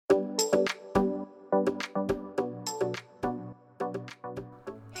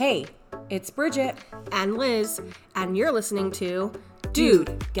Hey, it's Bridget and Liz, and you're listening to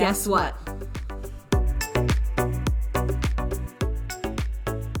Dude, Guess What?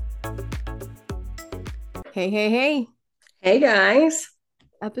 Hey. Hey guys.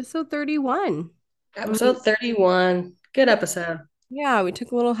 Episode 31. Episode 31. Good episode. Yeah, we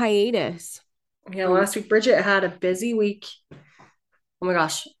took a little hiatus. Yeah, last week Bridget had a busy week. Oh my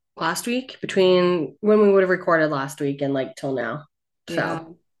gosh, last week between when we would have recorded last week and like till now. Yeah.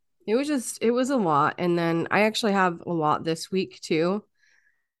 So It was a lot. And then I actually have a lot this week too.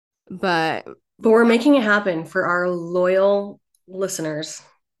 But we're making it happen for our loyal listeners.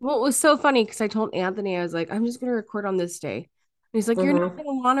 well, it was so funny because I told Anthony, I was like, I'm just going to record on this day. And he's like, you're not Mm-hmm.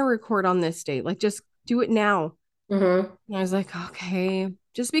 going to want to record on this day. Like, just do it now. Mm-hmm. And I was like, okay,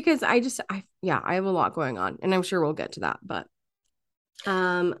 just because I have a lot going on, and I'm sure we'll get to that. But,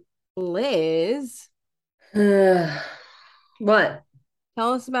 um, Liz, What?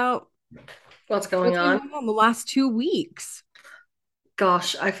 tell us about What's going what's been on? going on the last 2 weeks.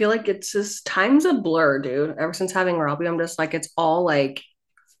 Gosh, I feel like it's just time's a blur, dude. Ever since having Robbie, I'm just like it's all like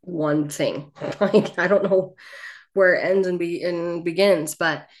one thing. Like I don't know where it ends and begins.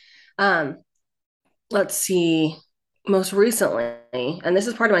 But um, let's see. Most recently, and this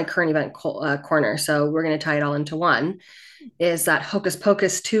is part of my current event corner, so we're going to tie it all into one. Is that Hocus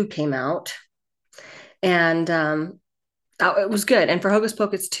Pocus 2 came out, and it was good. And for Hocus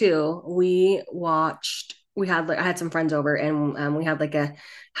Pocus 2, we watched. We had like I had some friends over, and we had like a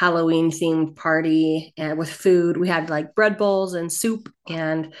Halloween themed party and with food. We had like bread bowls and soup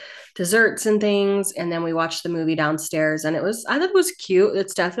and desserts and things. And then we watched the movie downstairs, and I thought it was cute.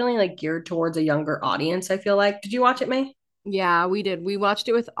 It's definitely like geared towards a younger audience, I feel like. Did you watch it, May? Yeah, we did. We watched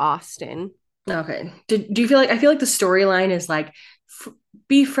it with Austin. Okay. Do you feel like I feel like the storyline is like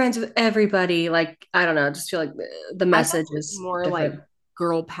be friends with everybody? Like, I don't know, I just feel like the I thought message it was is more like different.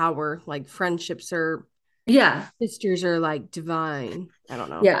 girl power, like friendships are Yeah. sisters are like divine. I don't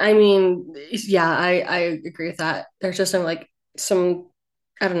know. Yeah, I mean, yeah, I agree with that. There's just some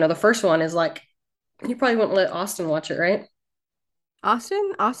I don't know, the first one is like you probably wouldn't let Austin watch it, right?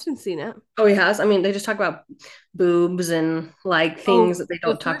 Austin's seen it. Oh, he has. I mean, they just talk about boobs and like things Oh, that they the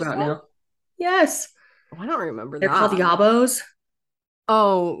don't talk first about one? now. Yes. Oh, I don't remember They're called that. yabos.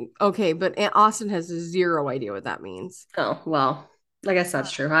 Oh, okay, but Austin has zero idea what that means. Oh, well, I guess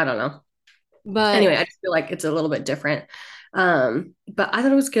that's true. I don't know. But Anyway, I just feel like it's a little bit different. But I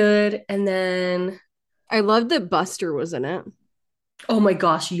thought it was good. And then I loved that Buster was in it. oh my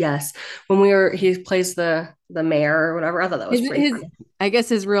gosh, yes. He plays the mayor or whatever. I thought that was pretty His funny. I guess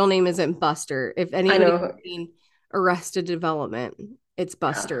his real name isn't Buster. If I anybody's know. seen Arrested Development, it's Yeah.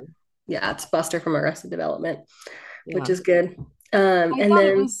 Buster. Yeah, it's Buster from Arrested Development, which Yeah. is good. I And thought it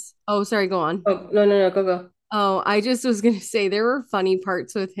then was, oh, sorry, go on. oh no, go go. Oh, I just was gonna say there were funny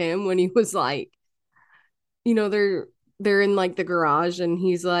parts with him when he was like, they're in like the garage and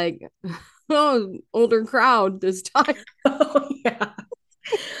he's like, oh, older crowd this time. Oh yeah.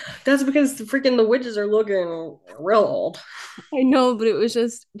 That's because the witches are looking real old. I know, but it was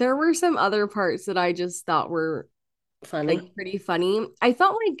just there were some other parts that I just thought were like Funny. pretty funny. I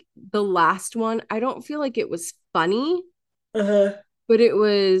felt like the last one, I don't feel like it was funny, Uh-huh. but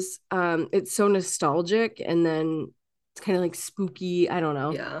it's so nostalgic and then it's kind of like spooky. I don't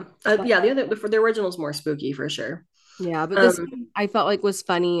know. Yeah. But Yeah, the original's more spooky for sure. yeah, but this Um, one I felt like was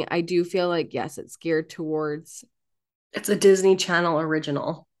funny. I do feel like yes, it's geared towards it's a Disney Channel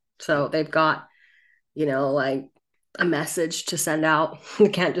original. So they've got, like a message to send out.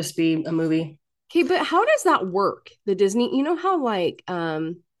 It can't just be a movie. okay, but how does that work? The Disney, you know how like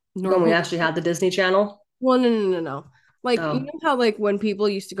When we normal actually had the Disney Channel. well no. Like you Oh. know how like when people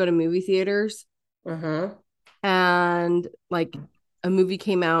used to go to movie theaters Uh-huh. and like a movie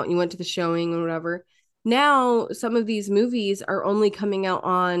came out and you went to the showing or whatever. Now some of these movies are only coming out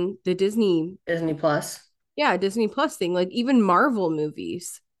on the Disney, Disney Plus. yeah, Disney Plus thing, like even Marvel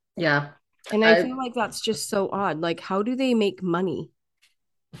movies. Yeah. And I I feel like that's just so odd. Like, how do they make money?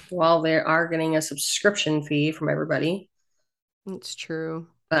 Well, they are getting a subscription fee from everybody, It's true.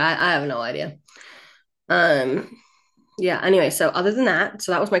 but I have no idea. Um, yeah, anyway, so other than that,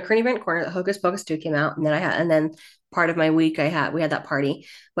 so that was my current event corner. The Hocus Pocus 2 came out, and then part of my week we had that party.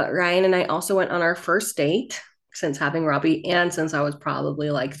 But Ryan and I also went on our first date since having Robbie and since I was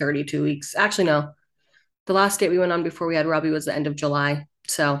probably like 32 weeks. Actually, no. The last date we went on before we had Robbie was the end of July.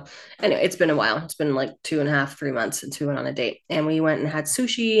 So anyway, it's been a while. It's been like 2.5, 3 months since we went on a date. And we went and had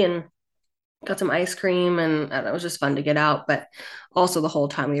sushi and got some ice cream and it was just fun to get out. But also the whole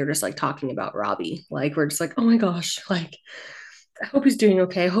time we were just like talking about Robbie. Like we're just like, oh my gosh, like I hope he's doing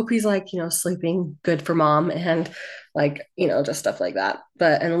okay. I hope he's like, sleeping good for mom and like, just stuff like that.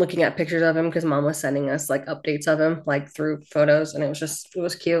 But and looking at pictures of him because mom was sending us like updates of him like through photos and it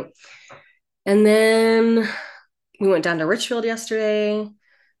was cute. And then we went down to Richfield yesterday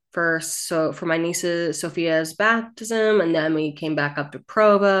for my niece's Sophia's baptism, and then we came back up to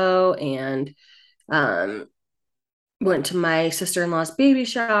Provo and um went to my sister-in-law's baby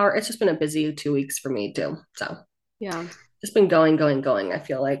shower. It's just been a busy 2 weeks for me too. So Yeah. just been going, going, going, I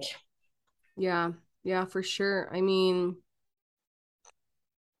feel like. Yeah. Yeah, for sure. I mean,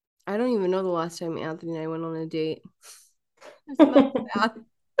 I don't even know the last time Anthony and I went on a date. Isn't that sad?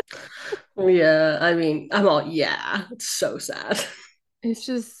 Yeah, I mean, yeah, it's so sad. It's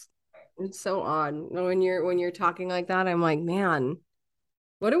just it's so odd. When you're talking like that, I'm like, man,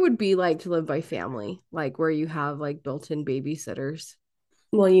 what it would be like to live by family, like where you have like built-in babysitters.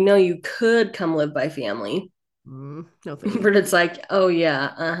 Well, you could come live by family, No thanks. but it's like, oh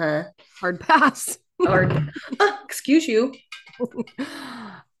yeah, uh-huh. Hard pass. Or excuse you.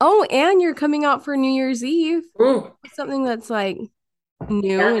 Oh, and you're coming out for New Year's Eve. Mm, Something that's like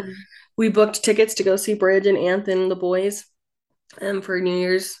new yeah. and We booked tickets to go see Bridge and Anthony and the boys for New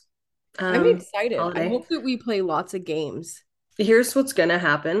Year's I'm excited. I holiday. hope that we play lots of games. Here's what's gonna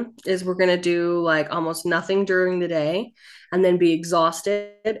happen is we're gonna do like almost nothing during the day and then be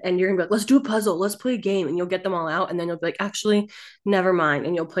exhausted and you're gonna be like, let's do a puzzle, let's play a game, and you'll get them all out, and then you'll be like, actually, never mind.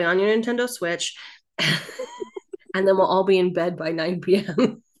 And you'll play on your Nintendo Switch and then we'll all be in bed by 9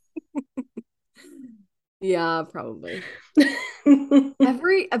 p.m. Yeah, probably.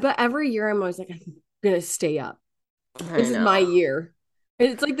 Every year I'm always like, I'm gonna stay up. I This is my know. year.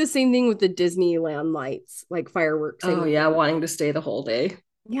 It's like the same thing with the Disneyland lights, like fireworks. Oh yeah, wanting to stay the whole day.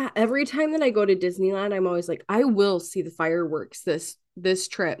 Yeah, every time that I go to Disneyland, I'm always like, I will see the fireworks this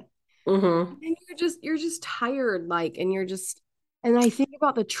trip. Mm-hmm. And you're just tired, like, and you're just and I think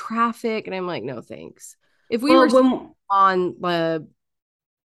about the traffic and I'm like, no thanks. If we were Well, when on the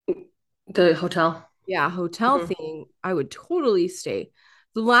the hotel. yeah, hotel Mhm. thing, I would totally stay.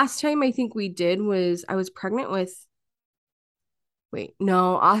 The last time I think we did was I was pregnant with wait,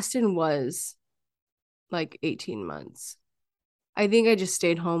 no, Austin was like 18 months. I think I just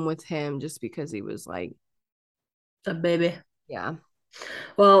stayed home with him just because he was like, A baby. yeah.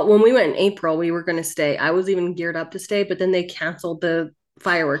 Well, when we went in April, we were going to stay. I was even geared up to stay, but then they canceled the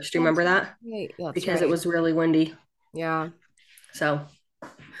fireworks. Do you That's remember that? right. That's Because it right. was really windy. Yeah. So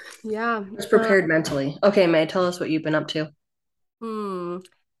Yeah. I was prepared mentally. Okay, May, tell us what you've been up to. Hmm.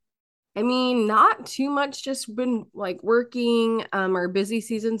 I mean, not too much, just been like working. Our busy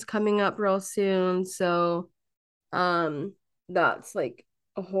season's coming up real soon. So um that's like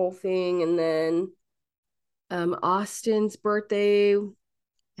a whole thing. And then Austin's birthday,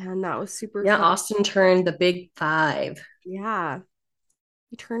 and that was super Yeah, fun. Austin turned the big 5. Yeah.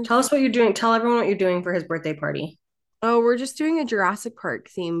 He turned Tell five. us what you're doing. Tell everyone what you're doing for his birthday party. Oh, we're just doing a Jurassic Park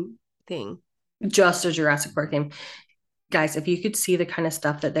theme thing. Just a Jurassic Park game. Guys, if you could see the kind of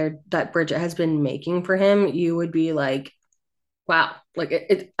stuff that Bridget has been making for him, you would be like, wow.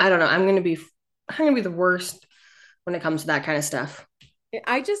 Like I don't know. I'm gonna be the worst when it comes to that kind of stuff.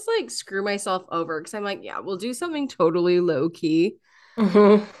 I just like screw myself over because I'm like, yeah, we'll do something totally low key.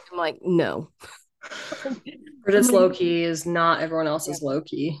 Mm-hmm. I'm like, no. I'm Bridget's like, low key is not everyone yeah, else's low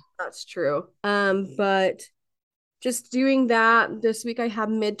key. that's true. But just doing that this week, I have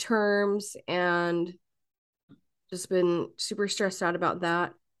midterms and just been super stressed out about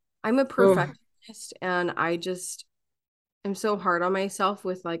that. I'm a Mm, perfectionist and I just am so hard on myself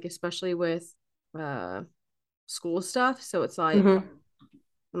with like, especially with uh school stuff. So it's like, mm-hmm.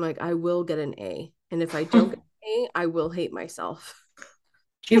 I'm like, I will get an A. And if I don't get an A, I will hate myself.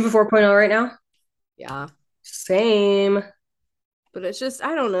 You have a 4.0 right now? Yeah. Same. But it's just,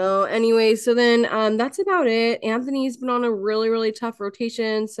 I don't know. Anyway, so then that's about it. Anthony's been on a really, really tough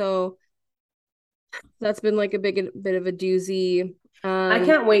rotation. So that's been like a big bit of a doozy. I Um,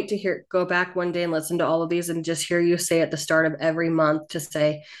 can't wait to go back one day and listen to all of these and just hear you say at the start of every month to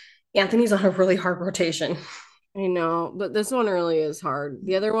say, Anthony's on a really hard rotation. I know, but this one really is hard.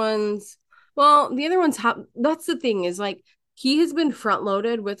 The other ones, well, the other ones have that's the thing is like he has been front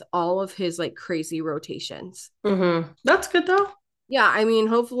loaded with all of his like crazy rotations. Mm-hmm. That's good though. Yeah, I mean,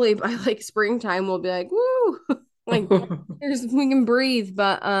 hopefully by like springtime we'll be like, woo, like there's we can breathe.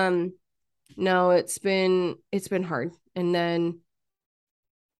 But no, it's been hard. And then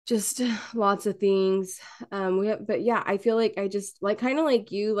just lots of things. We have, but yeah, I feel like I just like kind of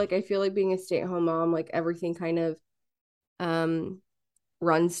like you, like I feel like being a stay-at-home mom, like everything kind of um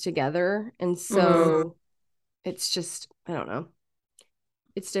runs together. And Mm-hmm. so it's just, I don't know.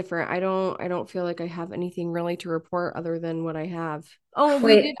 it's different. I don't feel like I have anything really to report other than what I have. Oh,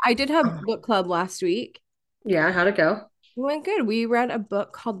 Wait, I did have book club last week. yeah, how'd it go? It went good. We read a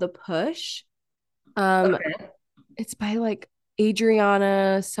book called The Push. Um, Okay. it's by like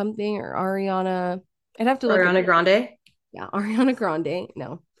Adriana something or Ariana. I'd have to look it. Ariana Grande? Yeah, Ariana Grande.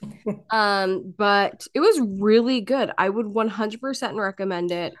 No. But it was really good. I would 100%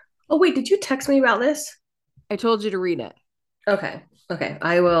 recommend it. Oh, wait, did you text me about this? I told you to read it. Okay. Okay.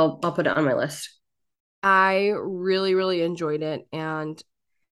 I'll put it on my list. I really, really enjoyed it. And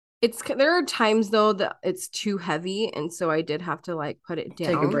there are times though that it's too heavy. And so I did have to like put it Take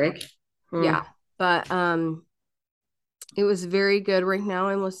a down. break. Yeah. Mm. But it was very good. Right now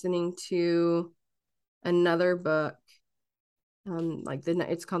I'm listening to another book. Like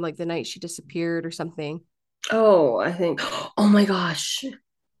it's called like The Night She Disappeared or something. Oh, I think. Oh my gosh.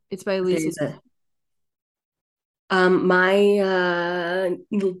 It's by Okay, Lisa. is it? My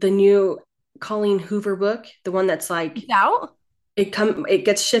the new Colleen Hoover book, the one that's like It's out? it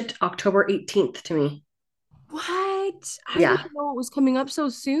gets shipped October 18th to me. What? I Yeah. didn't know it was coming up so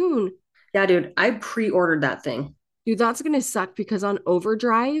soon. Yeah, dude, I pre-ordered that thing. Dude, that's gonna suck because on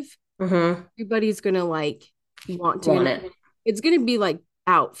Overdrive, Mm-hmm. everybody's gonna like want to Want get it. it's gonna be like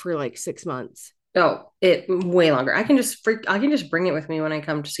out for like 6 months. Oh, it way longer. I can just bring it with me when I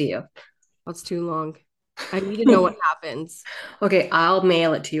come to see you. That's too long. I need to know what happens. Okay, I'll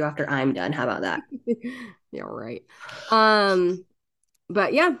mail it to you after I'm done. How about that? Yeah, right. Um,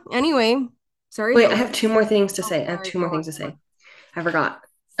 but yeah, anyway, sorry Wait, that I was have two more things to oh say. I have sorry, two go more on. things to say. I forgot.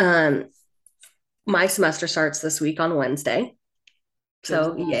 Um, my semester starts this week on Wednesday. Good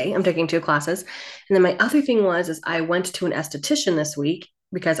So stuff. yay, I'm taking two classes. And then my other thing is I went to an esthetician this week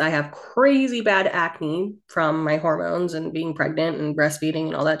because I have crazy bad acne from my hormones and being pregnant and breastfeeding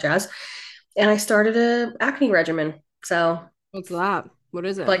and all that jazz. And I started a acne regimen. So What's that? What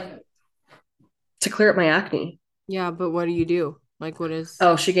is it? like to clear up my acne. Yeah, but what do you do? Like what is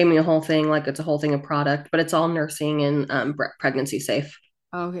Oh, she gave me a whole thing, like it's a whole thing of product, but it's all nursing and pregnancy safe.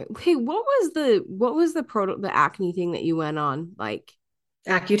 okay. Hey, what was the acne thing that you went on? Like,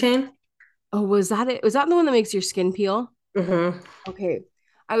 Accutane? oh, was that it? Was that the one that makes your skin peel? Mm-hmm. Okay.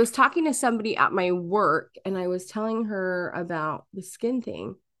 I was talking to somebody at my work and I was telling her about the skin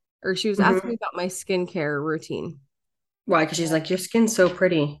thing, or she was asking Mm-hmm. me about my skincare routine. Why? Because she's like, your skin's so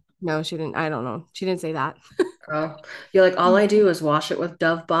pretty. No, she didn't. I don't know. She didn't say that. Girl. You're like, all I do is wash it with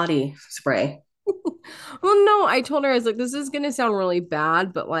Dove body spray. Well, no, I told her, I was like, this is going to sound really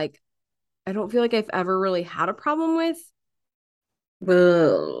bad, but like, I don't feel like I've ever really had a problem with,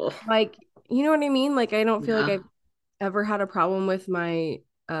 Ugh. like, you know what I mean? Like, I don't feel like Yeah. I've ever had a problem with like,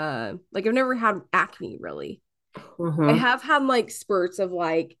 I've never had acne really. I Mm-hmm. have had like spurts of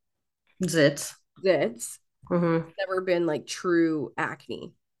like Zits. zits, Mm-hmm. never been like true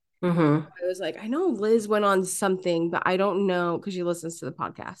acne. Mm-hmm. I was like, I know Liz went on something, but I don't know because she listens to the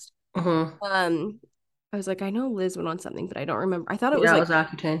podcast. Mm-hmm. Um, I was like, I know Liz went on something, but I don't remember. I thought it was Yeah, it like, was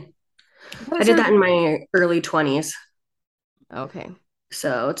Accutane. I thought I it did started. that in my early 20s. Okay.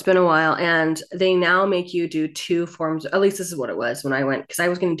 So it's been a while. And they now make you do two forms. At least this is what it was when I went, because I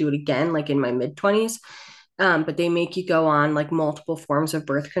was going to do it again, like in my mid 20s. But they make you go on like multiple forms of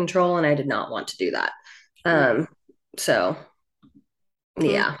birth control. And I did not want to do that. Mm. Um, so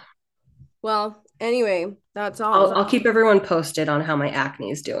Mm. yeah. Well, anyway, that's all. I'll keep everyone posted on how my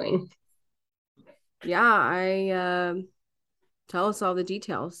acne is doing. Yeah, I tell us all the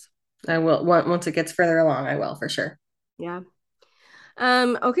details. I will once it gets further along, I will for sure. Yeah.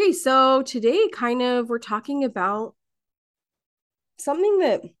 Okay, so today kind of we're talking about something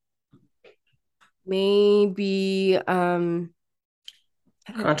that may be I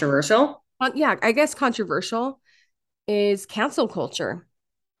don't know. Controversial. Yeah, I guess controversial is cancel culture.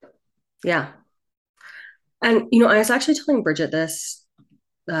 Yeah. And I was actually telling Bridget this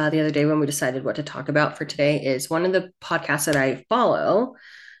the other day when we decided what to talk about for today is one of the podcasts that I follow.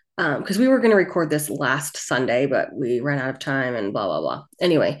 Because we were going to record this last Sunday, but we ran out of time and blah, blah, blah.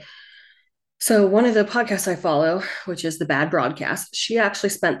 Anyway, so one of the podcasts I follow, which is the Bad Broadcast, she actually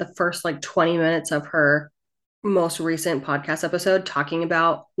spent the first like 20 minutes of her most recent podcast episode talking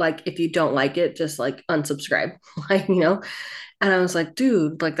about like if you don't like it, just like unsubscribe. like. And I was like,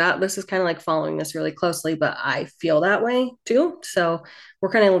 dude, like that, this is kind of like following this really closely, but I feel that way too. So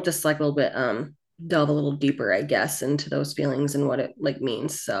we're kind of just like a little bit delve a little deeper, I guess, into those feelings and what it like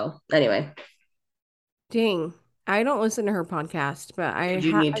means. So anyway, Dang. I don't listen to her podcast, but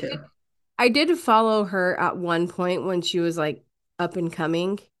you need to. I did follow her at one point when she was like up and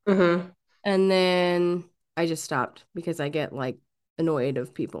coming, Mm-hmm. and then I just stopped because I get like annoyed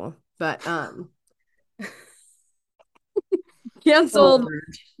of people. But Oh, Canceled.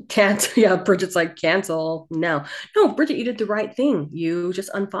 Bridget. Cancel. Yeah, Bridget's like, cancel. No. No, Bridget, you did the right thing. You just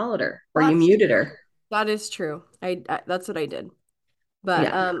unfollowed her or you That's muted her. that is true. I that's what I did.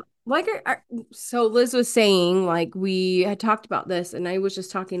 But Yeah. like so Liz was saying, like we had talked about this, and I was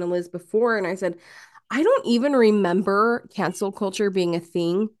just talking to Liz before, and I said, I don't even remember cancel culture being a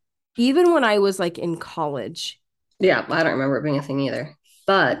thing, even when I was like in college. Yeah, I don't remember it being a thing either.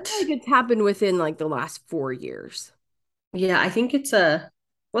 I feel But like it's happened within like the last 4 years. yeah, I think it's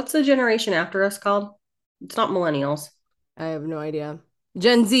what's the generation after us called? It's not millennials. I have no idea.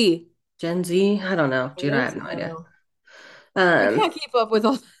 Gen Z. Gen Z? I don't know. Dude, I Millennials? have no I don't idea. know. I Um, can't keep up with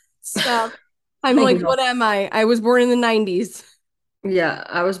all that stuff. I'm I like, know. what am I? I was born in the 90s, Yeah,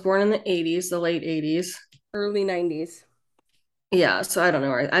 I was born in the 80s, the late 80s. early 90s. Yeah, so I don't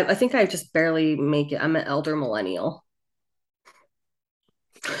know. I think I just barely make it. I'm an elder millennial.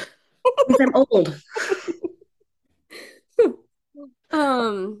 Means I'm old.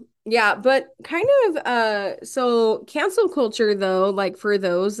 Yeah, but kind of so cancel culture though, like for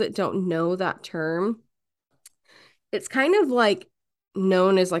those that don't know that term, it's kind of like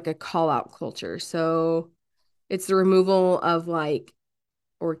known as like a call out culture. So it's the removal of like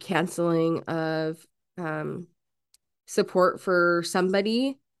or canceling of um support for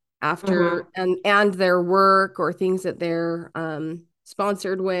somebody after Hmm. and their work or things that they're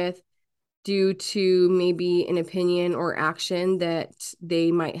sponsored with due to maybe an opinion or action that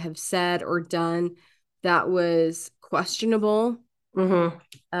they might have said or done that was questionable. Hmm.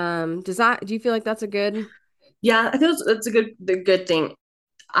 Do you feel like that's a good? Yeah, I think that's a good thing.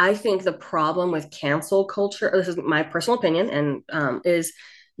 I think the problem with cancel culture, this is my personal opinion, and is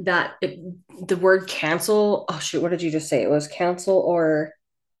that the word cancel, oh shoot, what did you just say? It was cancel or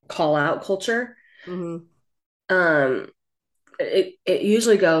call out culture. Mhm. Um, it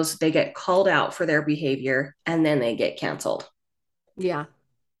usually goes, they get called out for their behavior and then they get canceled. Yeah.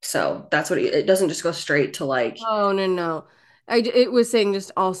 So that's what it doesn't just go straight to like, Oh, no, no. It was saying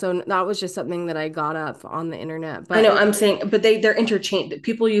just also that was just something that I got up on the internet, I but know I'm saying, but they're interchange.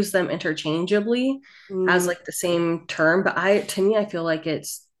 People use them interchangeably as mm, like the same term. But to me, I feel like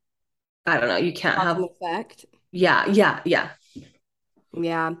it's, I don't know. You can't cause and have, effect. yeah, yeah, yeah.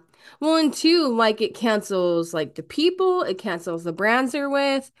 Yeah. Well, and two, like it cancels like the people, it cancels the brands they're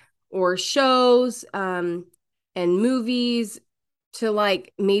with or shows, and movies to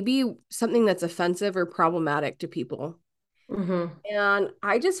like maybe something that's offensive or problematic to people. Hmm. And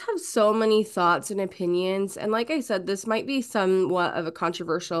I just have so many thoughts and opinions. And like I said, this might be somewhat of a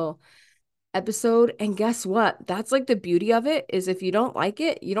controversial episode. And guess what? That's like the beauty of it is if you don't like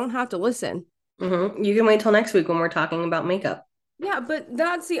it, you don't have to listen. You can wait till next week when we're talking about makeup. Yeah, but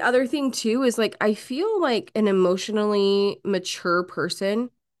that's the other thing too is like I feel like an emotionally mature person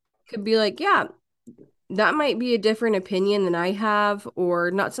could be like, yeah, that might be a different opinion than I have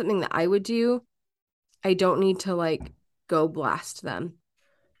or not something that I would do. I don't need to like go blast them.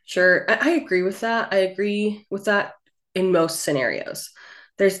 Sure, I agree with that. I agree with that in most scenarios.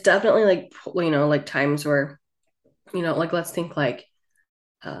 There's definitely like, like times where, like let's think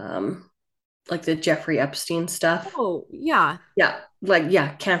um, like the Jeffrey Epstein stuff. Oh, yeah. Yeah, like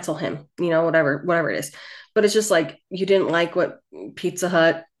yeah, cancel him, whatever it is. But it's just like you didn't like what Pizza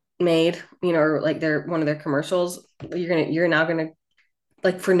Hut made, or like their one of their commercials. You're now gonna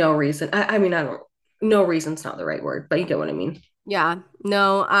like for no reason. I mean, I don't no reason's not the right word, but you get what I mean. Yeah.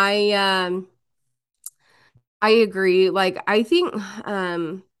 No, I agree. Like I think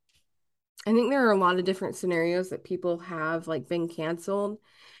there are a lot of different scenarios that people have like been canceled.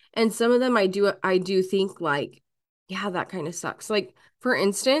 And some of them I do think like, yeah, that kind of sucks. Like for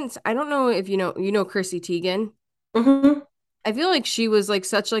instance, I don't know if you know Chrissy Teigen. Hmm. I feel like she was like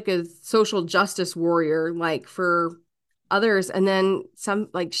such like a social justice warrior like for others and then some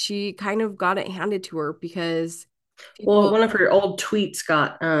like she kind of got it handed to her because Well, people one of her old tweets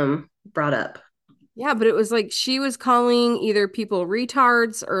got brought up. yeah, but it was like she was calling either people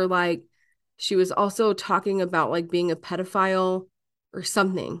retards or like she was also talking about like being a pedophile or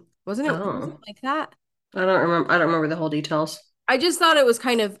something. Wasn't it Oh, like that? I don't remember the whole details. I just thought it was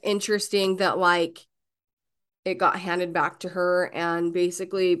kind of interesting that like it got handed back to her and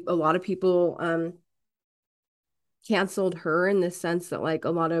basically a lot of people canceled her in the sense that like a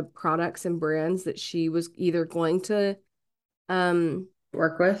lot of products and brands that she was either going to um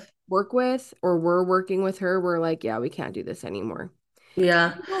Work with. work with or were working with her were like, yeah, we can't do this anymore.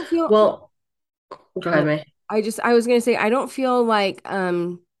 Yeah. I don't feel Well, go ahead, oh, May. I was gonna say I don't feel like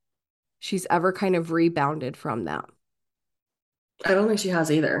she's ever kind of rebounded from that. I don't think she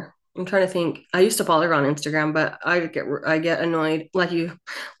has either. I'm trying to think. I used to follow her on Instagram, but I get annoyed like you,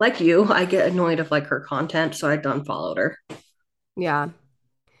 I get annoyed of like her content, so I done followed her. Yeah.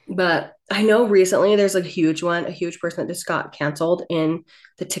 But I know recently there's like a huge one, a huge person that just got canceled in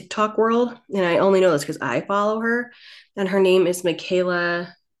the TikTok world. And I only know this because I follow her. And her name is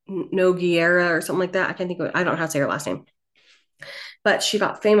Michaela Nogueira or something like that. I can't think of it. I don't know how to say her last name. But she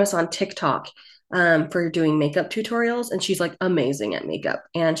got famous on TikTok for doing makeup tutorials. And she's like amazing at makeup.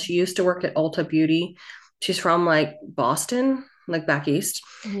 And she used to work at Ulta Beauty. She's from like Boston, like back east.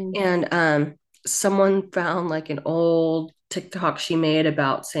 Mhm. And someone found like an old TikTok she made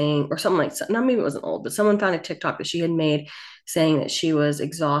about saying, or something like, not maybe it wasn't old, but someone found a TikTok that she had made saying that she was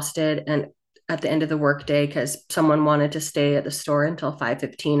exhausted and at the end of the workday because someone wanted to stay at the store until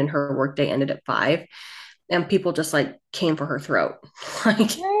 5:15 and her workday ended at 5 and people just like came for her throat.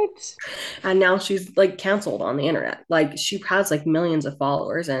 Like, Right. and now she's like canceled on the internet. Like she has like millions of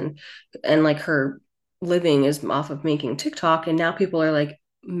followers and like her living is off of making TikTok and now people are like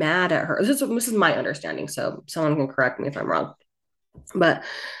mad at her. This is my understanding, so someone can correct me if I'm wrong. But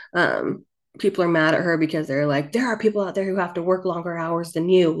people are mad at her because they're like, there are people out there who have to work longer hours than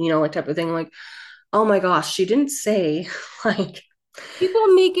you, like type of thing. Like, oh my gosh, she didn't say like, People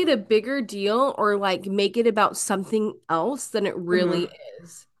make it a bigger deal or like make it about something else than it mhm, really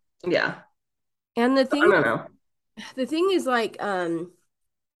is. yeah, And I don't know. the thing is like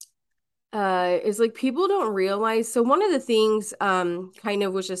people don't realize. So one of the things kind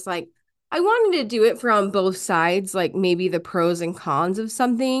of was just like I wanted to do it from both sides, like maybe the pros and cons of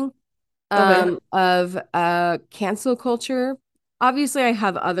something Okay. of cancel culture. Obviously I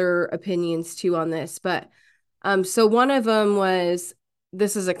have other opinions too on this, but so one of them was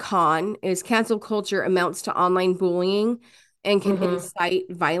this is a con is cancel culture amounts to online bullying and can Mm-hmm. incite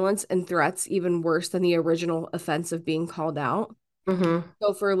violence and threats even worse than the original offense of being called out. Mm-hmm.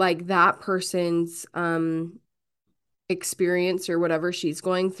 So for like that person's experience or whatever she's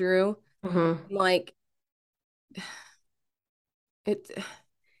going through, Mm-hmm. like it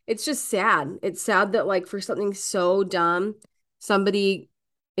it's just sad. It's sad that like for something so dumb, somebody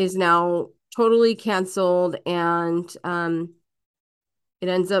is now totally canceled and it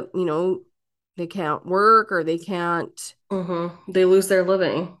ends up, they can't work or they can't, Mm-hmm. They lose their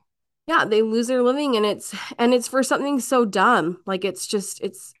living. yeah, they lose their living and it's for something so dumb. Like it's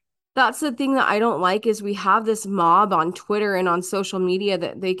that's the thing that I don't like is we have this mob on Twitter and on social media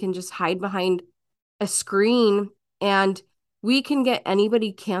that they can just hide behind a screen and we can get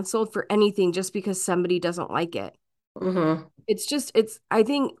anybody canceled for anything just because somebody doesn't like it. Mm-hmm. It's I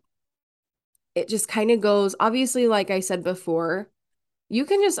think it just kind of goes obviously like I said before, you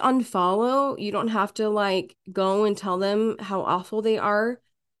can just unfollow. You don't have to like go and tell them how awful they are.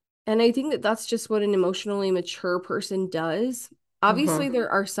 And I think that that's just what an emotionally mature person does. Obviously, Mm-hmm. there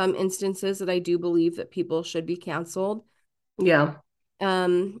are some instances that I do believe that people should be canceled. Yeah.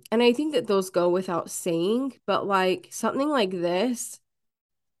 And I think that those go without saying, but like something like this,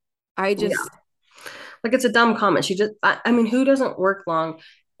 I Yeah. just, Like it's a dumb comment. I mean, who doesn't work long?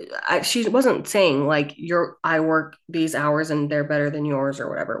 She wasn't saying like I work these hours and they're better than yours or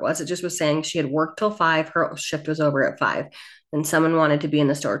whatever it was. It just was saying she had worked till 5, her shift was over at 5, and someone wanted to be in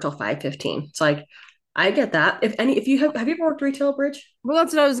the store till 5:15. It's like, I get that. If you have you ever worked retail, Bridge? well,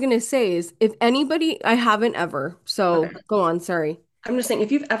 that's what I was gonna say is if anybody, I haven't ever. So Okay. go on, sorry. I'm just saying,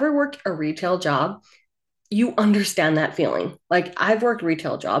 if you've ever worked a retail job, you understand that feeling. Like I've worked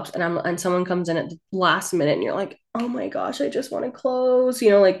retail jobs and someone comes in at the last minute and you're like, "Oh my gosh, I just want to close."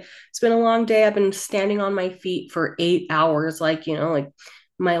 Like it's been a long day. I've been standing on my feet for 8 hours like, like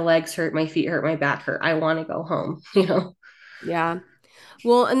my legs hurt, my feet hurt, my back hurt. I want to go home. Yeah.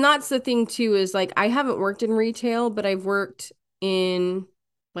 Well, and that's the thing too, is like I haven't worked in retail, but I've worked in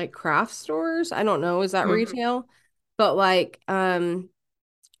like craft stores. I don't know, is that Mhm. retail? But like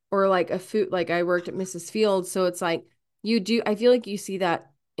or like a food like I worked at Mrs. Fields, so it's like you do I feel like you see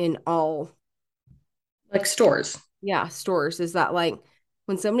that in all Like stores. yeah, stores is that like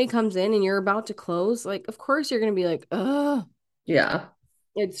when somebody comes in and you're about to close, like of course you're going to be like, "Ugh." Yeah.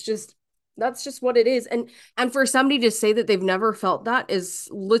 It's just that's just what it is. And for somebody to say that they've never felt that is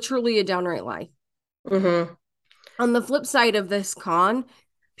literally a downright lie. Hmm. On the flip side of this con,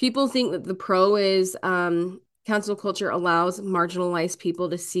 people think that the pro is cancel culture allows marginalized people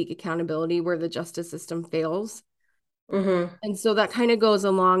to seek accountability where the justice system fails. Hmm. And so that kind of goes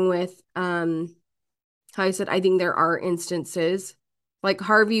along with how I said, I think there are instances like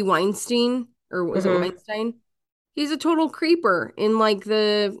Harvey Weinstein, or was it Hmm. Weinstein? He's a total creeper in like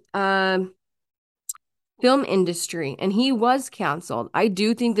the film industry, and he was canceled. I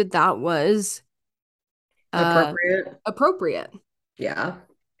do think that that was uh, Appropriate. appropriate. Yeah.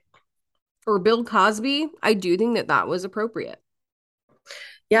 Or Bill Cosby, I do think that that was appropriate.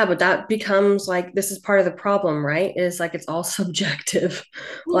 Yeah, but that becomes like this is part of the problem, right? Is like it's all subjective.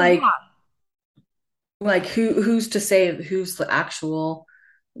 Well, Like yeah. who's to say who's the actual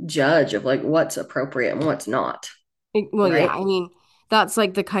judge of like what's appropriate and what's not, Well, yeah. right? I mean, that's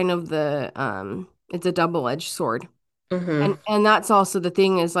like the kind of the it's a double-edged sword. Mm-hmm. And that's also the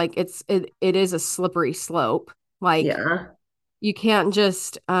thing is like it is a slippery slope. Like Yeah. you can't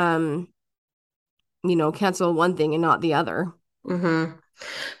just cancel one thing and not the other. Mm-hmm.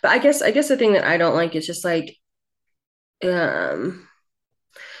 But I guess the thing that I don't like is just like um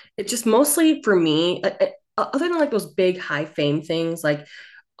it's just mostly for me, other than like those big high fame things, like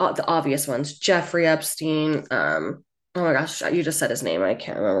the obvious ones, Jeffrey Epstein. Oh my gosh, you just said his name. I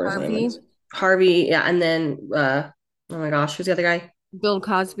can't remember his name. Harvey, It's Harvey. Yeah, and then oh my gosh, who's the other guy? Bill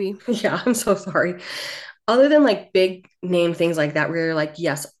Cosby. Yeah, I'm so sorry. Other than like big name things like that, where you're like,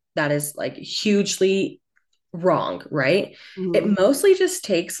 yes, that is like hugely wrong, right? Mhm. It mostly just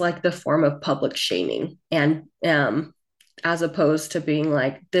takes like the form of public shaming and as opposed to being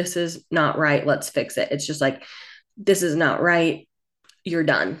like, this is not right, let's fix it. It's just like, this is not right, you're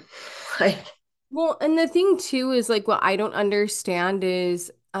done. Like Well, and the thing too is like what I don't understand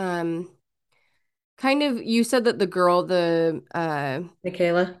is kind of you said that the girl, the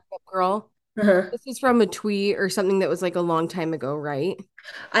Michaela. girl, Uh-huh. this is from a tweet or something that was like a long time ago, right?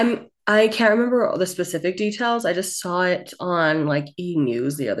 I can't remember all the specific details. I just saw it on like E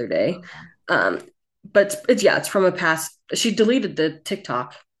News the other day. Um, but it's yeah, it's from a past. She deleted the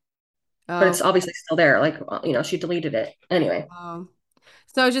TikTok, but Oh, it's obviously still there. Like she deleted it anyway. oh.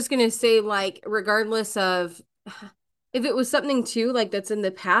 So I was just gonna say, like, regardless of if it was something too, like that's in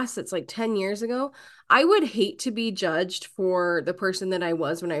the past, that's like 10 years ago, I would hate to be judged for the person that I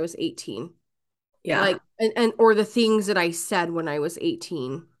was when I was 18. Yeah, Like, and or the things that I said when I was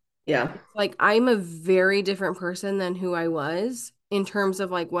 18. yeah. It's like I'm a very different person than who I was in terms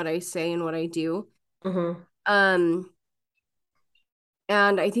of like what I say and what I do. Hmm. Um,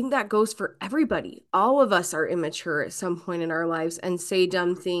 and I think that goes for everybody. All of us are immature at some point in our lives and say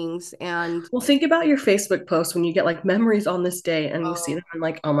dumb things. And Well, think about your Facebook post when you get like memories on this day and you see oh, them and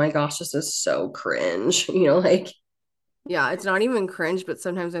like, oh my gosh, this is so cringe. Like yeah, it's not even cringe, but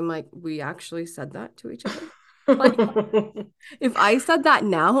sometimes I'm like, we actually said that to each other. Like, if I said that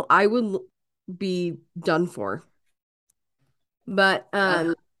now, I would be done for. But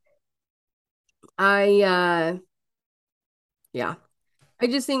yeah. I yeah. I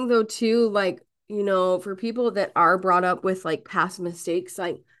just think though too, like, for people that are brought up with like past mistakes,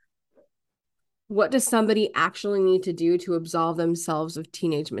 like what does somebody actually need to do to absolve themselves of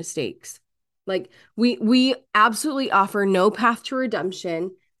teenage mistakes? Like we absolutely offer no path to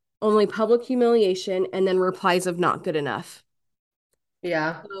redemption, only public humiliation and then replies of not good enough.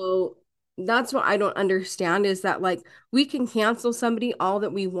 Yeah. So that's what I don't understand is that like we can cancel somebody all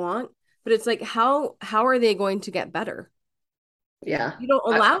that we want, but it's like how are they going to get better? Yeah. You don't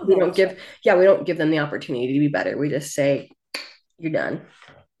allow We them don't to. give, yeah, we don't give them the opportunity to be better. We just say, you're done.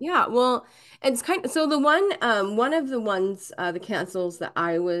 Yeah, well, it's kind of so the one of the ones the cancels that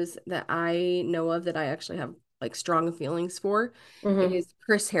I know of that I actually have like strong feelings for Hmm. is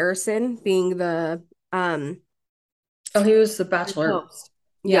Chris Harrison being um Oh, he was the the bachelor. host.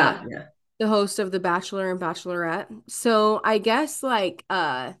 Yeah, Yeah. Yeah. the host of The Bachelor and Bachelorette. So I guess like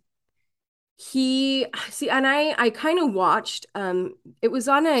he see and I kind of watched it was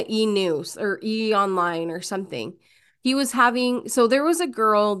on a E News or E Online or something. He was having so there was a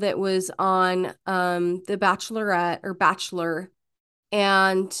girl that was on The Bachelorette or Bachelor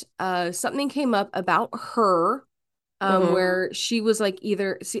and something came up about her Hmm. where she was like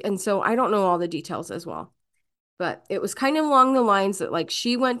either see and so I don't know all the details as well. But it was kind of along the lines that like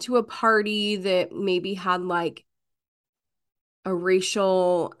she went to a party that maybe had like a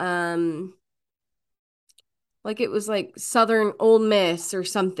racial like it was like Southern Old Miss or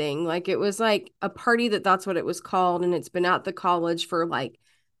something. Like it was like a party that's what it was called, and it's been at the college for like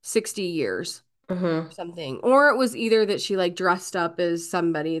 60 years Hmm. or something. Or it was either that she like dressed up as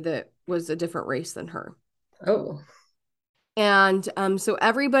somebody that was a different race than her. Oh. And so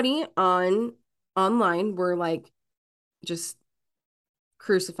everybody on online were like just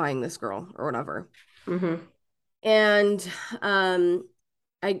crucifying this girl or whatever. Hmm. And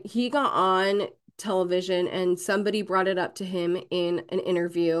he got on television and somebody brought it up to him in an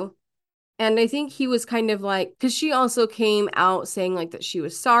interview. And I think he was kind of like, because she also came out saying like that she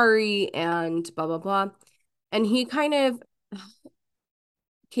was sorry and blah, blah, blah. And he kind of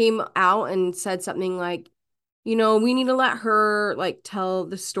came out and said something like, we need to let her like tell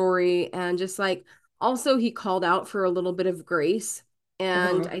the story. And just like, also, he called out for a little bit of grace.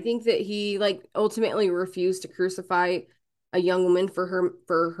 And Hmm. I think that he like ultimately refused to crucify a young woman for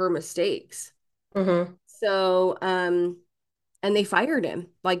her mistakes. Mm-hmm. So, and they fired him.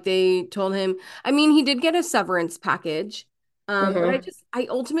 Like they told him, I mean, he did get a severance package. But Mm-hmm. I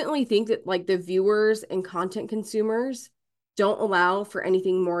ultimately think that like the viewers and content consumers don't allow for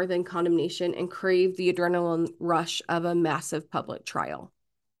anything more than condemnation and crave the adrenaline rush of a massive public trial.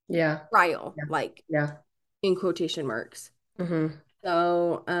 Yeah. Trial, Yeah. like Yeah. in quotation marks. Mm-hmm.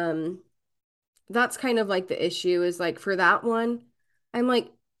 So, that's kind of like the issue is like for that one, I'm like,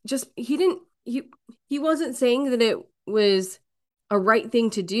 just he wasn't saying that it was a right thing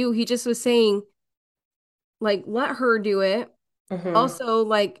to do. He just was saying, like, let her do it. Mm-hmm. Also,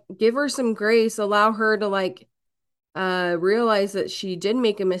 like, give her some grace, allow her to like realize that she did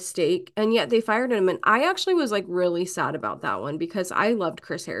make a mistake, and yet they fired him. And I actually was like really sad about that one because I loved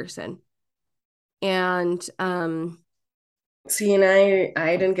Chris Harrison. And See, and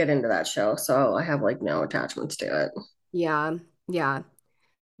I didn't get into that show, so I have like no attachments to it. yeah, yeah.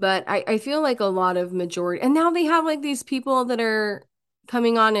 But I feel like a lot of majority, and now they have like these people that are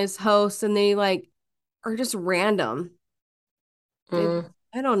coming on as hosts and they like are just random. They, Mm.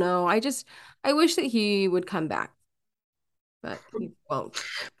 I don't know. I wish that he would come back, but he won't.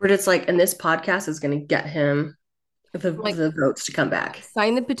 But it's like, and this podcast is going to get him Like, the votes to come yeah, back.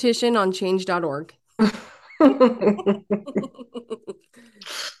 sign the petition on change.org.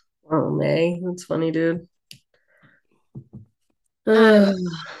 Oh, May, that's funny, dude. Um, Ugh.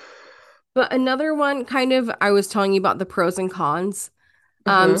 but another one kind of I was telling you about the pros and cons.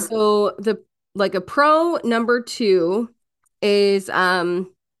 Mhm. So the like a pro number two is and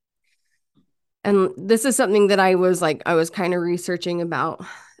this is something that I was kind of researching about.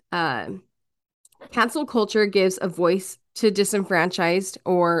 Uh, cancel culture gives a voice to disenfranchised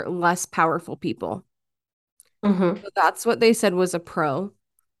or less powerful people. Mhm. So that's what they said was a pro.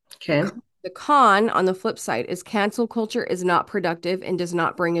 The, Okay. the con on the flip side is cancel culture is not productive and does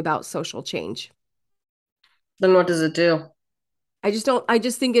not bring about social change. Then what does it do? I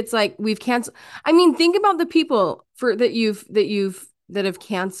just think it's like we've canceled. I mean, think about the people for that have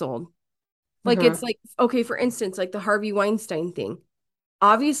canceled. Like it's Mhm. like, okay, for instance, like the Harvey Weinstein thing.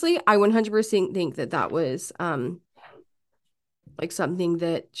 Obviously, I 100% think that that was like something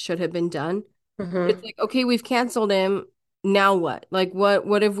that should have been done. But it's Mhm. like, okay, we've canceled him. Now what? Like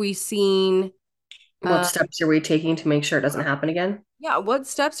what have we seen? What Uh steps are we taking to make sure it doesn't happen again? yeah, what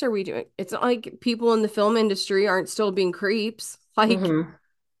steps are we doing? It's not like people in the film industry aren't still being creeps. Like, Mhm.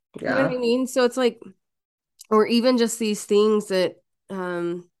 you know what I Yeah. mean? So it's like, or even just these things that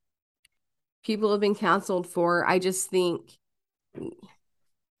people have been canceled for. I just think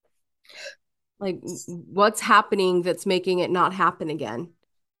like what's happening that's making it not happen again.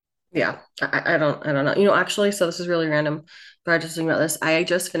 Yeah. I don't know. Actually, so this is really random, but I just thinking about this. I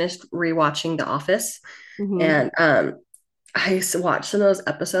just finished rewatching The Office, Hmm. and watched some of those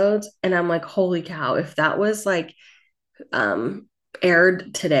episodes, and I'm like, holy cow, if that was like um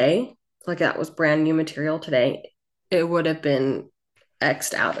aired today, like that was brand new material today, it would have been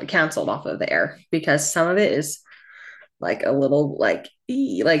xed out, canceled off of the air because some of it is like a little like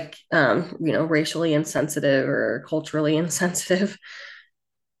racially insensitive or culturally insensitive.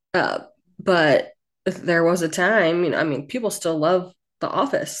 But there was a time, I mean, people still love The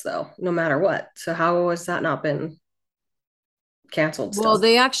Office though, no matter what. So how has that not been canceled Well, still?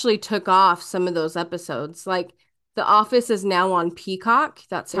 they actually took off some of those episodes. Like The Office is now on Peacock.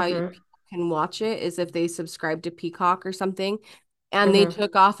 That's how you Mm-hmm. can watch it, is if they subscribe to Peacock or something. And they Mm-hmm.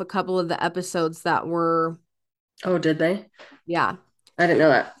 took off a couple of the episodes that were, Oh, did they? yeah. I didn't know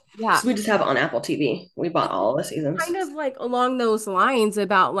that. Yeah. Because we just have it on Apple TV. We bought all the seasons. Kind of like along those lines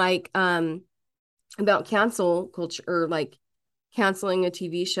about cancel culture or like canceling a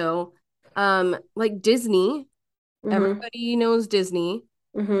TV show. Like Disney, Mm-hmm. everybody knows Disney.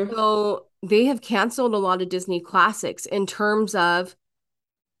 Mm-hmm. So they have canceled a lot of Disney classics in terms of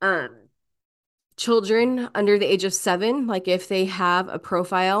um children under the age of 7, like if they have a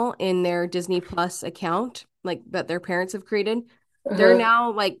profile in their Disney Plus account, like that their parents have created, they're Uh-huh.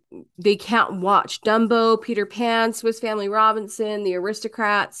 now like they can't watch Dumbo, Peter Pan, Swiss Family Robinson, The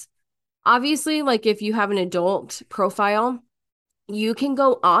Aristocrats. Obviously, like if you have an adult profile, you can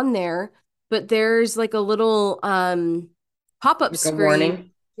go on there, but there's like a little pop-up Like a screen,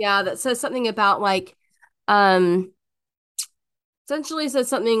 warning. yeah, that says something about like um essentially says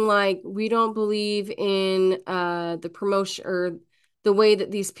something like we don't believe in the promotion or the way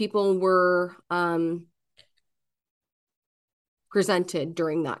that these people were presented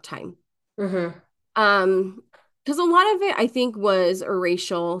during that time. Mm-hmm. Um, because a lot of it I think was a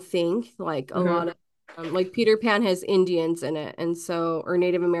racial thing, like a lot Mm-hmm. of like Peter Pan has Indians in it, and so or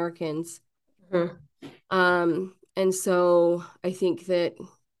Native Americans. Mm-hmm. And so I think that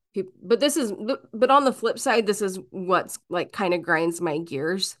people, but this is, but on the flip side, this is what's like kind of grinds my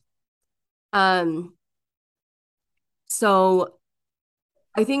gears. Um, so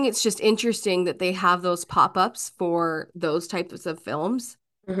I think it's just interesting that they have those pop-ups for those types of films.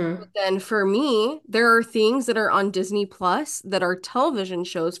 But Mm-hmm. then for me, there are things that are on Disney Plus that are television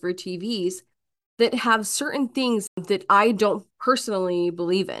shows for TVs that have certain things that I don't personally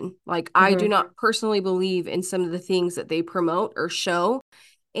believe in. Like I do Mm-hmm. not personally believe in some of the things that they promote or show.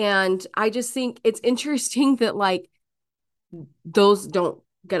 And I just think it's interesting that like those don't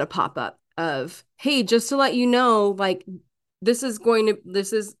get a pop-up of, hey, just to let you know, like this is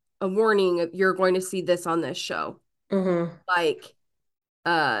a warning, you're going to see this on this show. Mm-hmm. Like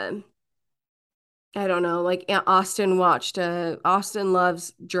uh I don't know, like Austin watched Austin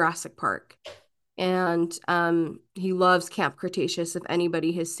loves Jurassic Park and he loves Camp Cretaceous if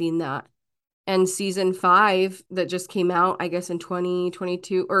anybody has seen that. And season 5 that just came out, I guess in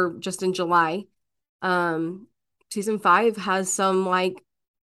 2022 or just in July, um season 5 has some like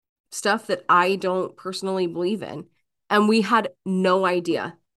stuff that I don't personally believe in. And we had no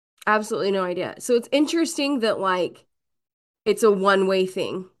idea. Absolutely no idea. So it's interesting that like it's a one-way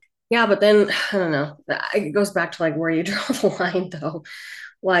thing. Yeah, but then I don't know. It goes back to like where you draw the line, though.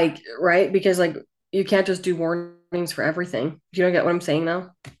 Like, right? Because like you can't just do warnings for everything. Do you get what I'm saying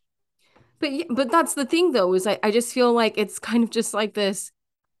now? But that's the thing though, is I just feel like it's kind of just like this,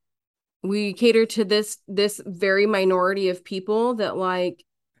 we cater to this very minority of people that like,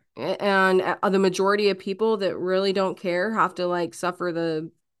 and the majority of people that really don't care have to like suffer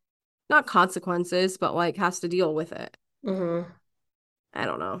the not consequences, but like has to deal with it. Mm-hmm. I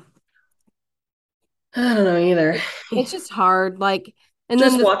don't know. I don't know either. It's just hard. Like, and then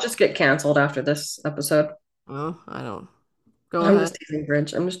Just the watch us get canceled after this episode. oh, I don't go I'm ahead. just teasing,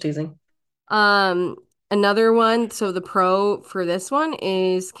 Bridge. I'm just teasing. Um, Another one. So the pro for this one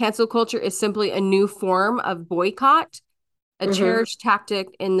is cancel culture is simply a new form of boycott, a Mm-hmm. cherished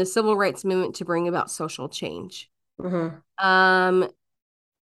tactic in the civil rights movement to bring about social change. Mm-hmm. Um,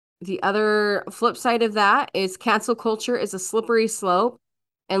 the other flip side of that is cancel culture is a slippery slope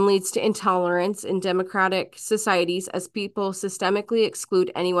and leads to intolerance in democratic societies as people systemically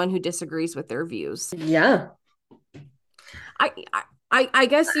exclude anyone who disagrees with their views. Yeah. I I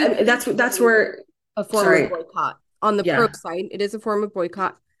guess you I mean, could that's say where. a form of Sorry. boycott. On the pro Yeah. side, it is a form of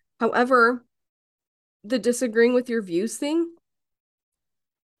boycott. However, the disagreeing with your views thing,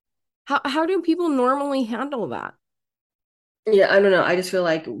 how do people normally handle that? Yeah, I don't know. I just feel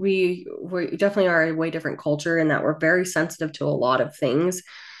like we definitely are a way different culture in that we're very sensitive to a lot of things.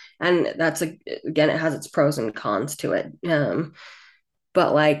 And that's again, it has its pros and cons to it.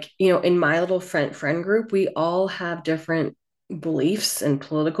 But like, in my little friend group, we all have different beliefs and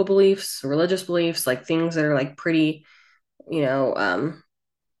political beliefs, religious beliefs, like things that are like pretty, you know,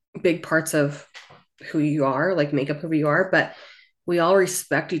 big parts of who you are, like make up who you are, but we all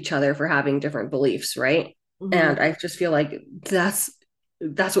respect each other for having different beliefs, right? Mm-hmm. And I just feel like that's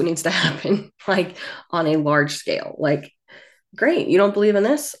what needs to happen, like on a large scale. Like, great, you don't believe in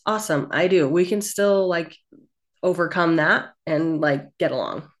this? Awesome, I do. We can still like overcome that and like get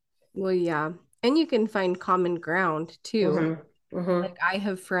along. Well, yeah. And you can find common ground too. Mm-hmm. Mm-hmm. Like I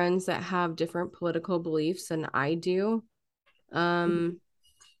have friends that have different political beliefs than I do. Um,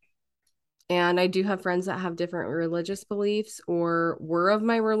 and I do have friends that have different religious beliefs or were of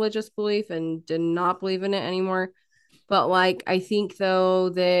my religious belief and did not believe in it anymore. But like I think though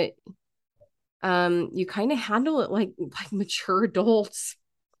that you kind of handle it like mature adults.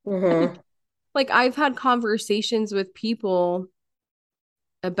 Mm-hmm. Like I've had conversations with people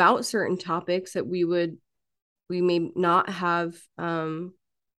about certain topics that we may not have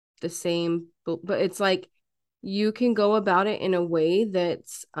the same, but it's like you can go about it in a way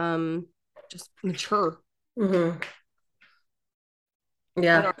that's just mature. Mm-hmm. I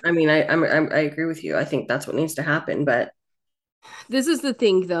Yeah, don't I mean, I agree with you. I think that's what needs to happen. But This is the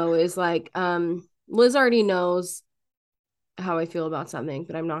thing though, is like Liz already knows how I feel about something,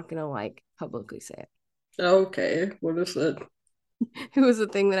 but I'm not gonna like publicly say it. okay, what is it? It was the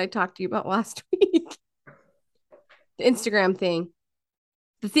thing that I talked to you about last week. The Instagram thing.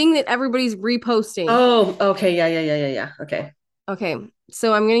 The thing that everybody's reposting. Oh, okay, yeah. Okay, Okay.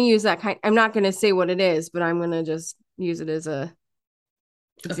 So I'm gonna use that kind. I'm not gonna say what it is, but I'm gonna just use it as a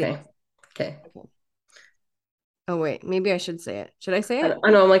okay, example. okay. Okay. Oh wait, maybe I should say it. Should I say it?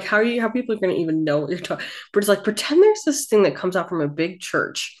 I know. I'm like, how people are going to even know what you're talking? But it's like, pretend there's this thing that comes out from a big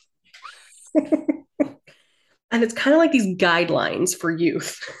church, and it's kind of like these guidelines for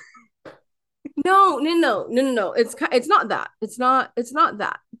youth. No. It's not that. It's not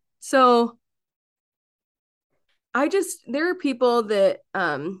that. So there are people that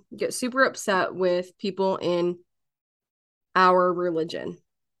get super upset with people in our religion.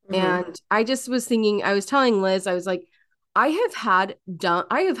 Mm-hmm. And I just was thinking, I was telling Liz, I was like, I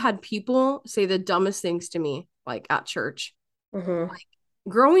have had people say the dumbest things to me, like at church. Mm-hmm.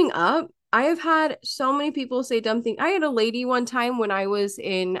 Growing up, I have had so many people say dumb things. I had a lady one time when I was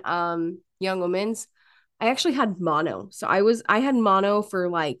in Young Women's. I actually had mono. So I had mono for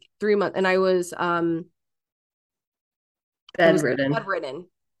like 3 months and I was Bedridden. bedridden.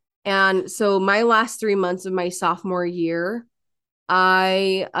 And so my last 3 months of my sophomore year,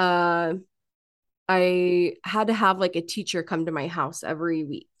 I I had to have like a teacher come to my house every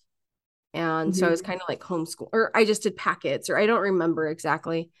week. And so I was Mm-hmm. kind of like homeschool, or I just did packets, or I don't remember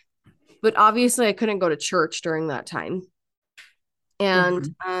exactly. But obviously I couldn't go to church during that time. And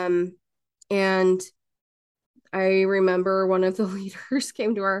Mm-hmm. and I remember one of the leaders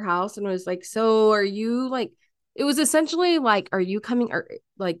came to our house and was like, "So are you like?" It was essentially like, "Are you coming? Or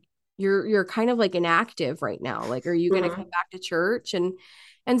like you're kind of like inactive right now. Like, are you going to Mm-hmm. come back to church and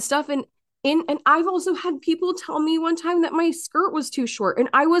stuff?" And I've also had people tell me one time that my skirt was too short, and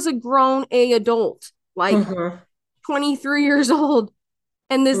I was a grown adult, like Mm-hmm. 23 years old.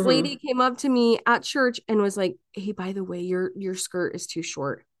 And this Mm-hmm. lady came up to me at church and was like, "Hey, by the way, your skirt is too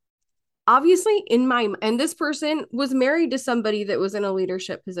short." Obviously, and this person was married to somebody that was in a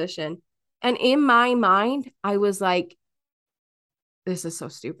leadership position. And in my mind, I was like, this is so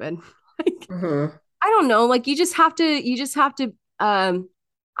stupid. Like, Mm-hmm. I don't know. Like you just have to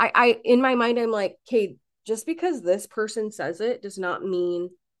in my mind, I'm like, okay, just because this person says it does not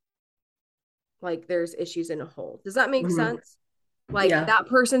mean like there's issues in a whole. Does that make Mm-hmm. sense? Like Yeah. that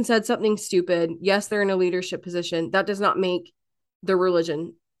person said something stupid. Yes, they're in a leadership position. That does not make the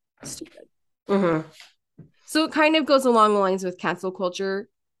religion stupid. Mm-hmm. So it kind of goes along the lines with cancel culture.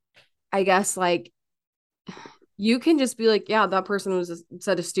 I guess like you can just be like, yeah, that person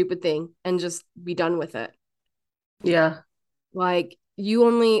said a stupid thing and just be done with it. Yeah. Like you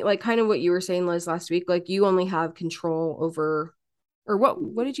only like kind of what you were saying, Liz, last week. Like you only have control over, or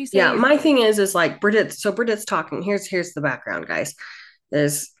what did you Yeah. say? My thing is like Bridget's talking. Here's the background, guys.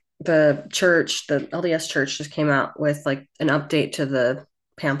 There's the church, the LDS church just came out with like an update to the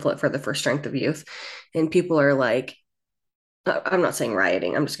pamphlet for the First Strength of Youth. And people are like, I'm not saying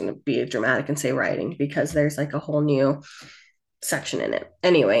rioting. I'm just going to be dramatic and say rioting because there's like a whole new section in it.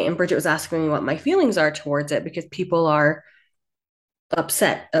 Anyway, and Bridget was asking me what my feelings are towards it because people are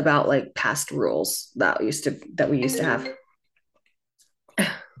upset about like past rules that we used to have.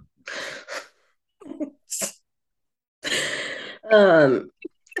 um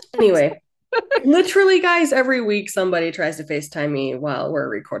anyway, literally guys, every week somebody tries to FaceTime me while we're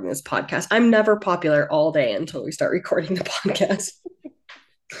recording this podcast. I'm never popular all day until we start recording the podcast.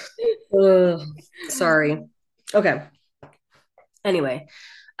 Ugh, sorry. Okay. Anyway,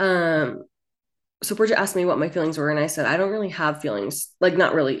 um so Bridget asked me what my feelings were, and I said, I don't really have feelings. Like,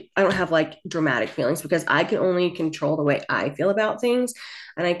 not really. I don't have like dramatic feelings because I can only control the way I feel about things,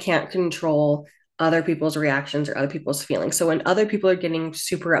 and I can't control other people's reactions or other people's feelings. So when other people are getting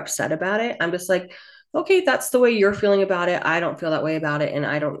super upset about it, I'm just like, okay, that's the way you're feeling about it. I don't feel that way about it. And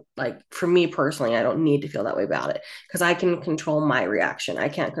I don't like, for me personally, I don't need to feel that way about it because I can control my reaction. I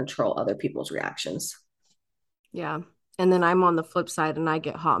can't control other people's reactions. Yeah. And then I'm on the flip side and I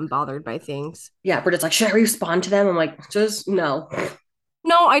get hot and bothered by things. Yeah, but it's like, should I respond to them? I'm like, just no.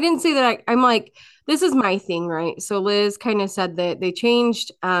 No, I didn't say that. I'm like, this is my thing, right? So Liz kind of said that they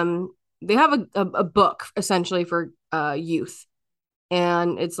changed, they have a book essentially for youth,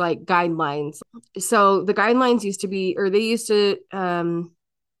 and it's like guidelines. So the guidelines used to be, or they used to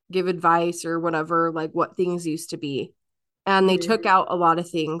give advice or whatever, like what things used to be. And they Mhm. took out a lot of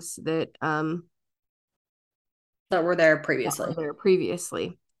things That were there that were previously. there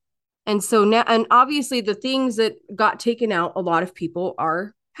previously. And so now, and obviously the things that got taken out, a lot of people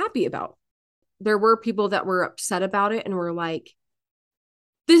are happy about. There were people that were upset about it and were like,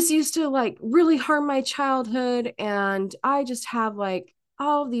 this used to like really harm my childhood. And I just have like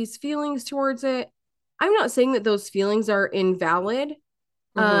all these feelings towards it. I'm not saying that those feelings are invalid.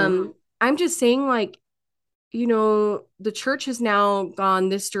 Mm-hmm. I'm just saying, like, the church has now gone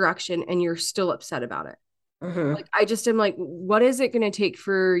this direction and you're still upset about it. Mm-hmm. Like, I just am like, what is it going to take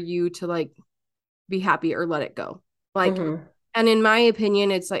for you to like be happy or let it go? Like, Mm-hmm. and in my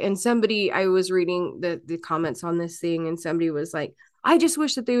opinion, it's like, and somebody, I was reading the comments on this thing, and somebody was like, I just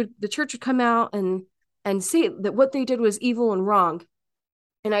wish that the church would come out and say that what they did was evil and wrong.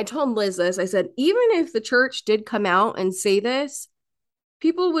 And I told Liz this, I said, even if the church did come out and say this,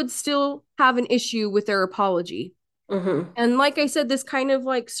 people would still have an issue with their apology. Mm-hmm. And like I said, this kind of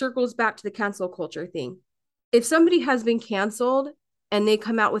like circles back to the cancel culture thing. if somebody has been canceled and they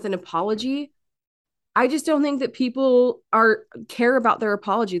come out with an apology, I just don't think that people are care about their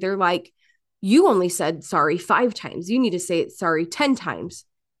apology. They're like, you only said sorry 5 times. You need to say it sorry 10 times.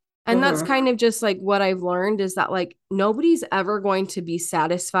 And that's Mm-hmm. kind of just like what I've learned is that like nobody's ever going to be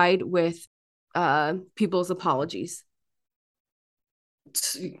satisfied with people's apologies.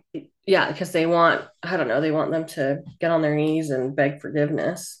 Yeah, because they want, I don't know, they want them to get on their knees and beg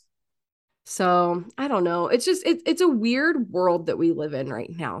forgiveness. So I don't know. It's just it's a weird world that we live in right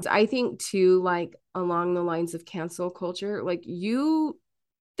now. I think too, like along the lines of cancel culture, like you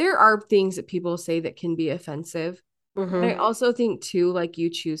there are things that people say that can be offensive. But I Mm-hmm. also think too, like you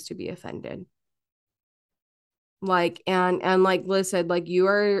choose to be offended. Like and like Liz said, like you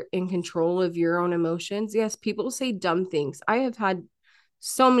are in control of your own emotions. Yes, people say dumb things. I have had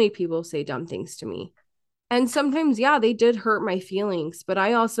so many people say dumb things to me. And sometimes, yeah, they did hurt my feelings, but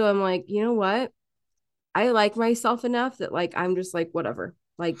I also am like, you know what? I like myself enough that like I'm just like whatever.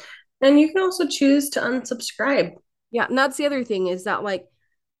 Like, And you can also choose to unsubscribe yeah, and that's the other thing is that like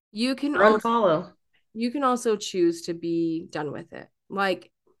you can or also unfollow. choose to be done with it.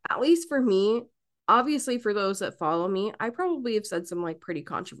 Like at least for me, obviously for those that follow me, I probably have said some like pretty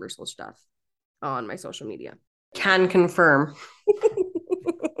controversial stuff on my social media. Can confirm.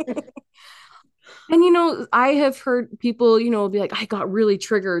 And I have heard people, be like, I got really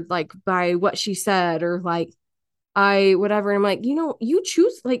triggered like by what she said or like I whatever. And I'm like, you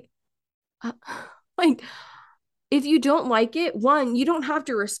choose uh, like if you don't like it, one, you don't have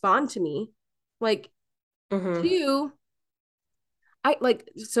to respond to me. Like Mm-hmm. two, I like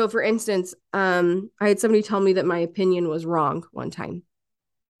so for instance, I had somebody tell me that my opinion was wrong one time.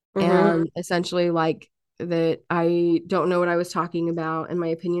 Mm-hmm. And essentially like that I don't know what I was talking about and my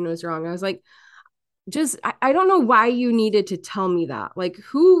opinion was wrong. I was like, just I don't know why you needed to tell me that. Like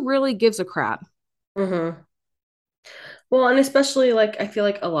who really gives a crap? Mm-hmm. Well, and especially like I feel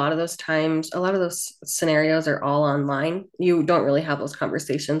like a lot of those times, a lot of those scenarios are all online. You don't really have those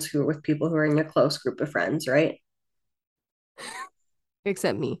conversations who with people who are in your close group of friends, right?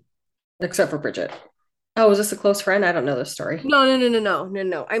 Except me. Except for Bridget. Oh, is this a close friend? I don't know this story. No, no, no, no, no, no,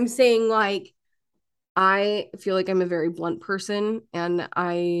 no. I'm saying like I feel like I'm a very blunt person and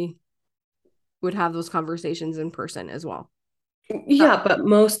I would have those conversations in person as well. Uh, Yeah, but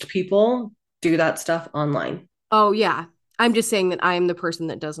most people do that stuff online. oh yeah. I'm just saying that I am the person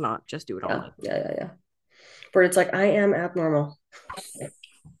that does not just do it Yeah, online. yeah, yeah, yeah. Where it's like I am abnormal.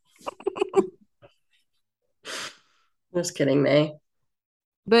 Just kidding, May.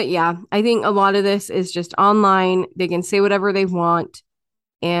 But yeah, I think a lot of this is just online. They can say whatever they want.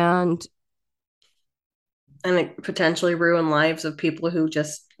 And And it potentially ruin lives of people who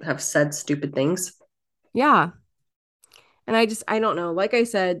just have said stupid things. yeah. And I don't know. Like I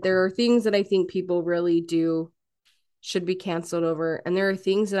said, there are things that I think people really do should be canceled over. And there are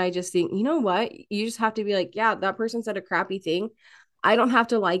things that I just think, you know what? You just have to be like, yeah, that person said a crappy thing. I don't have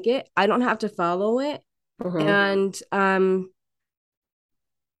to like it. I don't have to follow it. Mm-hmm. And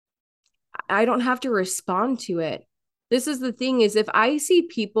I don't have to respond to it. This is the thing is if I see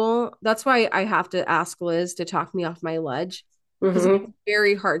people, that's why I have to ask Liz to talk me off my ledge because it's Mm-hmm.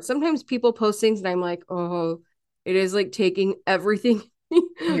 very hard. Sometimes people post things and I'm like, oh, it is like taking everything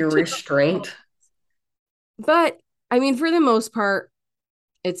Your to restraint. but I mean, for the most part,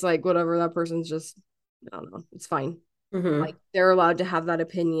 it's like whatever that person's just, I don't know, it's fine. Like Mm-hmm. they're allowed to have that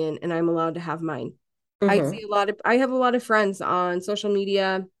opinion and I'm allowed to have mine. Mm-hmm. I have a lot of friends on social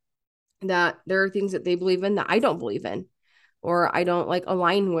media that there are things that they believe in that I don't believe in or I don't like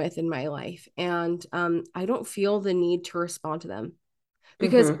align with in my life. And I don't feel the need to respond to them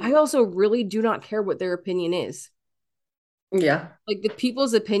because Mm-hmm. I also really do not care what their opinion is. Yeah, Like the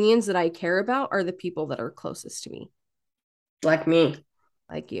people's opinions that I care about are the people that are closest to me, like me.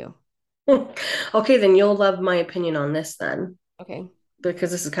 like you. Okay, then you'll love my opinion on this then, Okay.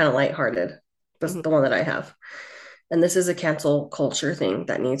 because this is kind of lighthearted. That's Mhm. the one that I have. And this is a cancel culture thing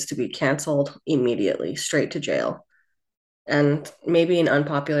that needs to be canceled immediately, straight to jail. And maybe an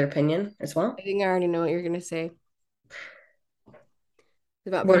unpopular opinion as I well. think I already know what you're going to say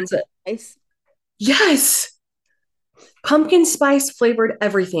about What is pumpkin it? spice. Yes, pumpkin spice flavored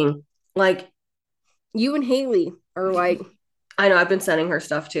everything. Like, You and Haley are like I know I've been sending her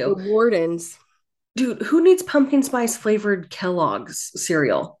stuff the too. wardens. Dude, who needs pumpkin spice flavored Kellogg's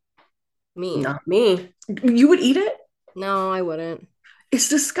cereal? Me. Not me. You would eat it? No, I wouldn't. It's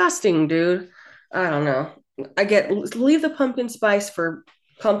disgusting, dude. I don't know. I get leave the pumpkin spice for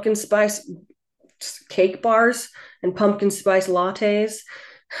pumpkin spice cake bars and pumpkin spice lattes.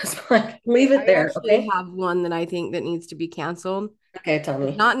 It's like Okay, leave it I there, actually okay? have one that I think that needs to be canceled. Okay, tell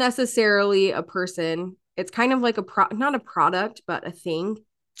It's me. not necessarily a person. It's kind of like not a product, but a thing.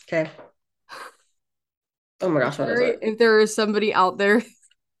 Okay. Oh my gosh, what is Sorry it? if there is somebody out there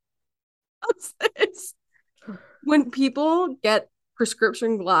who's this. When people get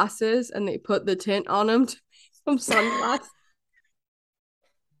prescription glasses and they put the tint on them to make them sunglasses.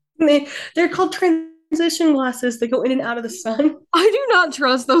 They're called transition glasses. They go in and out of the sun. I do not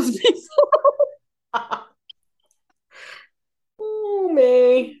trust those people. Oh,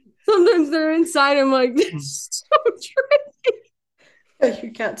 May. Sometimes they're inside. I'm like, this is so tricky.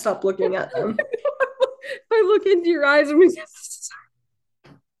 You can't stop looking at them. If I look into your eyes, I'm like,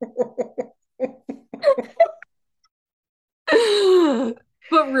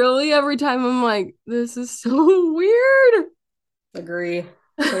 but really, every time I'm like, this is so weird. Agree.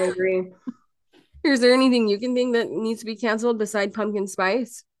 I agree. Is there anything you can think that needs to be canceled beside pumpkin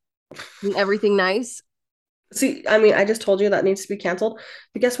spice and everything nice? See, I mean, I just told you that needs to be canceled.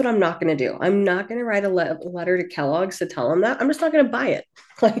 But guess what I'm not going to do? I'm not going to write a letter to Kellogg's to tell them that. I'm just not going to buy it.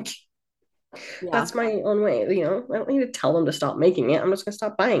 Like, Yeah. that's my own way. I don't need to tell them to stop making it. I'm just going to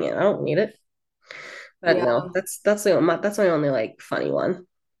stop buying it. I don't need it. But Yeah. no, that's my only like funny one.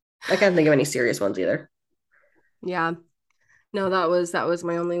 I can't think of any serious ones either. Yeah. No, that was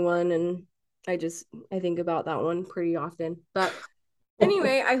my only one. And I think about that one pretty often. But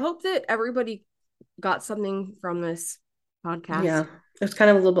anyway, I hope that everybody got something from this podcast. Yeah, it's kind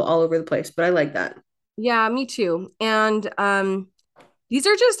of a little bit all over the place, but I like that. Yeah, me too. And these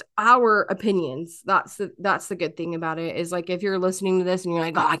are just our opinions. That's the good thing about it is like if you're listening to this and you're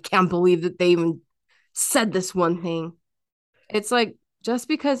like, "Oh, I can't believe that they even said this one thing." It's like just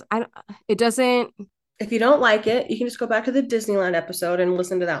because I it doesn't If you don't like it, you can just go back to the Disneyland episode and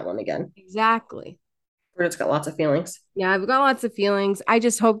listen to that one again, exactly. where it's got lots of feelings. Yeah, I've got lots of feelings. I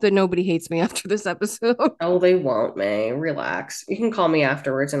just hope that nobody hates me after this episode. Oh, they won't, May. Relax. You can call me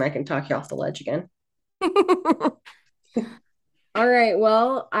afterwards and I can talk you off the ledge again. All right.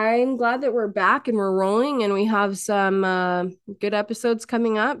 Well, I'm glad that we're back and we're rolling and we have some good episodes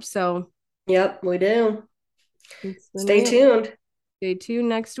coming up. So Yep, we do. it's been Stay real. tuned. Stay tuned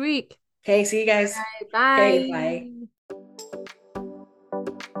next week. Okay, see you guys. Okay, bye. Bye.